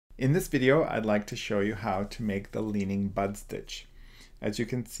In this video, I'd like to show you how to make the leaning bud stitch. As you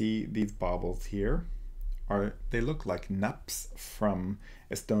can see, these baubles here they look like nups from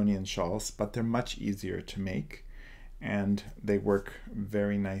Estonian shawls, but they're much easier to make, and they work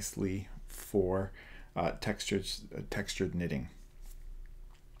very nicely for textured knitting.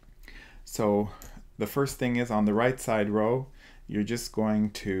 So the first thing is, on the right side row, you're just going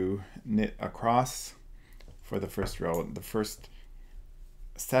to knit across for the first row. The first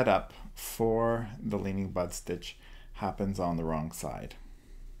setup for the leaning bud stitch happens on the wrong side.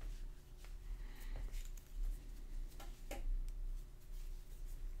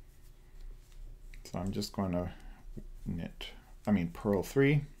 So I'm just going to purl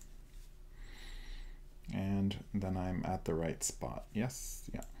 3, and then I'm at the right spot. Yes,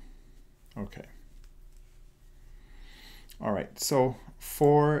 yeah, okay. All right, so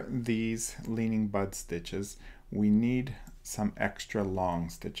for these leaning bud stitches, we need some extra long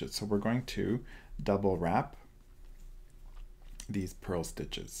stitches. So we're going to double wrap these purl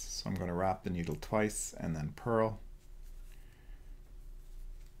stitches. So I'm going to wrap the needle twice and then purl.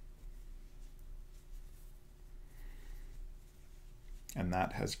 And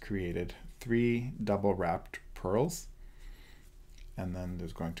that has created 3 double wrapped purls. And then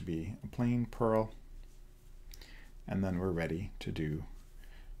there's going to be a plain purl. And then we're ready to do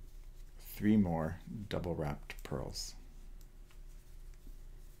 3 more double wrapped purls.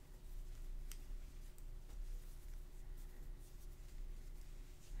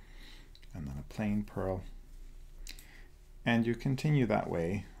 And then a plain purl. And you continue that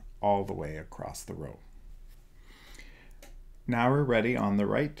way all the way across the row. Now we're ready on the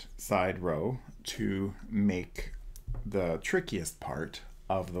right side row to make the trickiest part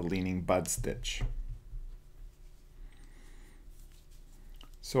of the leaning bud stitch.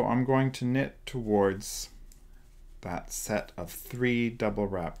 So I'm going to knit towards that set of 3 double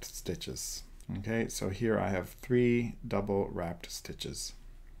wrapped stitches. Okay, so here I have 3 double wrapped stitches.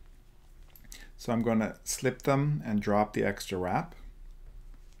 So I'm going to slip them and drop the extra wrap,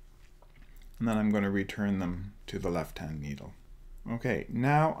 and then I'm going to return them to the left-hand needle. Okay,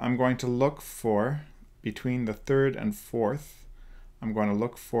 now I'm going to look for, between the 3rd and 4th, I'm going to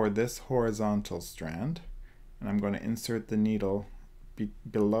look for this horizontal strand, and I'm going to insert the needle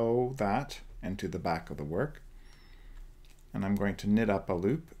below that and to the back of the work. And I'm going to knit up a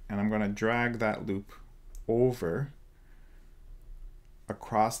loop, and I'm going to drag that loop over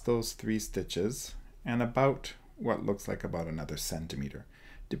across those 3 stitches and about what looks like about another centimeter.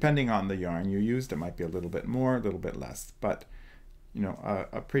 Depending on the yarn you used, it might be a little bit more, a little bit less, but you know,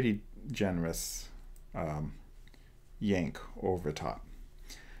 a pretty generous yank over top.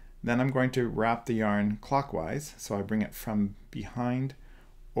 Then I'm going to wrap the yarn clockwise, so I bring it from behind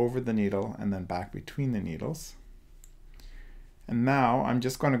over the needle and then back between the needles. And now I'm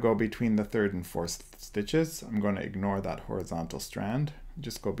just going to go between the 3rd and 4th stitches. I'm going to ignore that horizontal strand,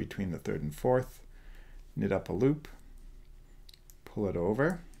 just go between the 3rd and 4th, knit up a loop, pull it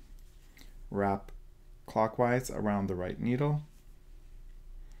over, wrap clockwise around the right needle,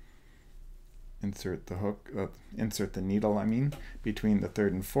 insert the hook, insert the needle, between the 3rd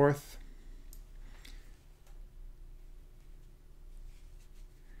and 4th,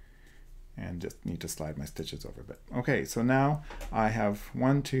 and just need to slide my stitches over a bit. Okay, so now I have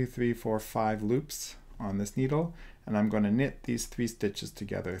 1, 2, 3, 4, 5 loops on this needle, and I'm going to knit these 3 stitches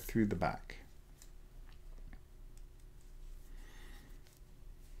together through the back.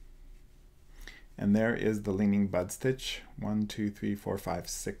 And there is the leaning bud stitch. 1, 2, 3, 4, 5,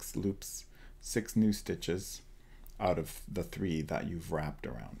 6 loops, 6 new stitches out of the 3 that you've wrapped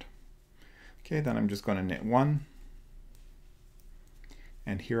around. Okay, then I'm just going to knit 1,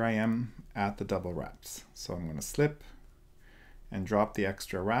 and here I am at the double wraps. So I'm going to slip and drop the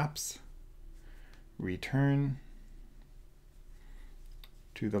extra wraps, return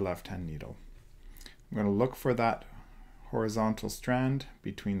to the left-hand needle. I'm going to look for that horizontal strand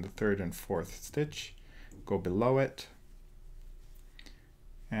between the 3rd and 4th stitch, go below it,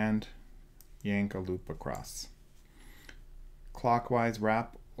 and yank a loop across. Clockwise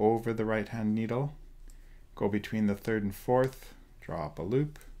wrap over the right-hand needle, go between the 3rd and 4th, draw up a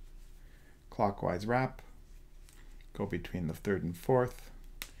loop, clockwise wrap, go between the 3rd and 4th,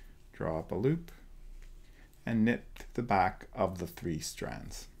 draw up a loop, and knit the back of the 3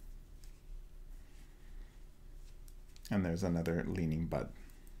 strands. And there's another leaning bud.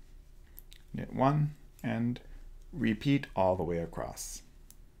 Knit 1 and repeat all the way across.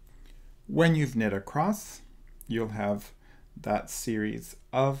 When you've knit across, you'll have that series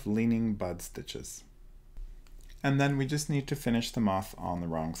of leaning bud stitches. And then we just need to finish them off on the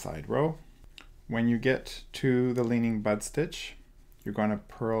wrong side row. When you get to the leaning bud stitch, you're going to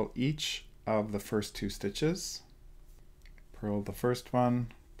purl each of the first 2 stitches. Purl the first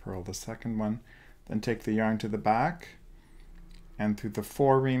one, purl the second one, then take the yarn to the back, and through the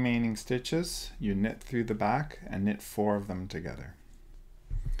 4 remaining stitches you knit through the back and knit 4 of them together.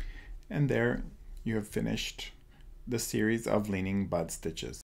 And there you have finished the series of leaning bud stitches.